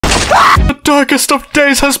darkest of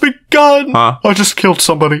days has begun! Huh? I just killed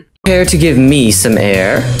somebody. Care to give me some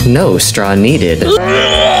air? No straw needed.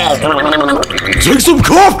 Take some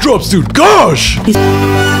cough drops, dude! Gosh!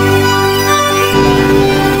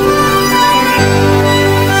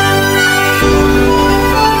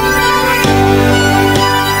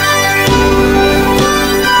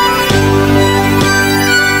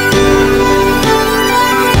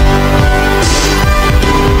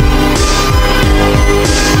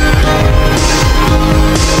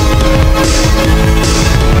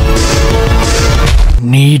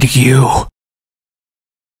 Need you.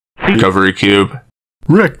 Recovery cube.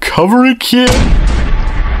 Recovery cube?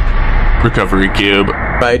 Recovery cube.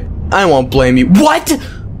 Right, I won't blame you. What? Eat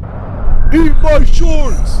my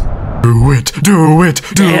shorts! Do it, do it,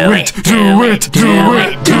 do it, do it, do it, do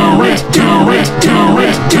it, do it, do it, do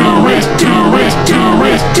it, do it, do it, do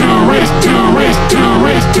it, do it, do it, do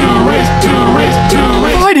it, do it, do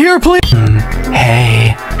it. Hide here, please!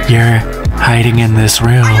 Hey, you're hiding in this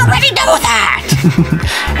room. I already know that!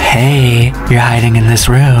 Hey, you're hiding in this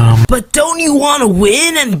room. But don't you want to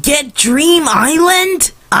win and get Dream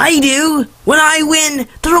Island? I do. When I win,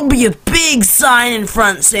 there'll be a big sign in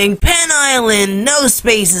front saying Pen Island, no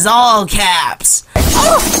spaces, all caps.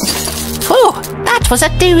 Oh! Phew, that was a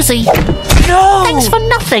doozy. No! Thanks for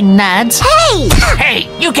nothing, Nads. Hey!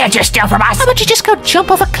 Hey, you can't just steal from us. How about you just go jump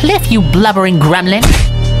off a cliff, you blubbering gremlin?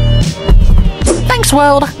 Thanks,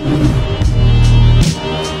 world.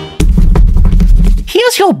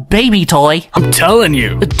 Here's your baby toy. I'm telling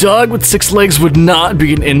you, a dog with 6 legs would not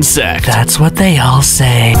be an insect. That's what they all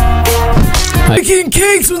say. Making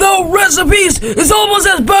cakes without recipes is almost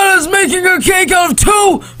as bad as making a cake out of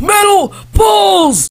 2 metal balls!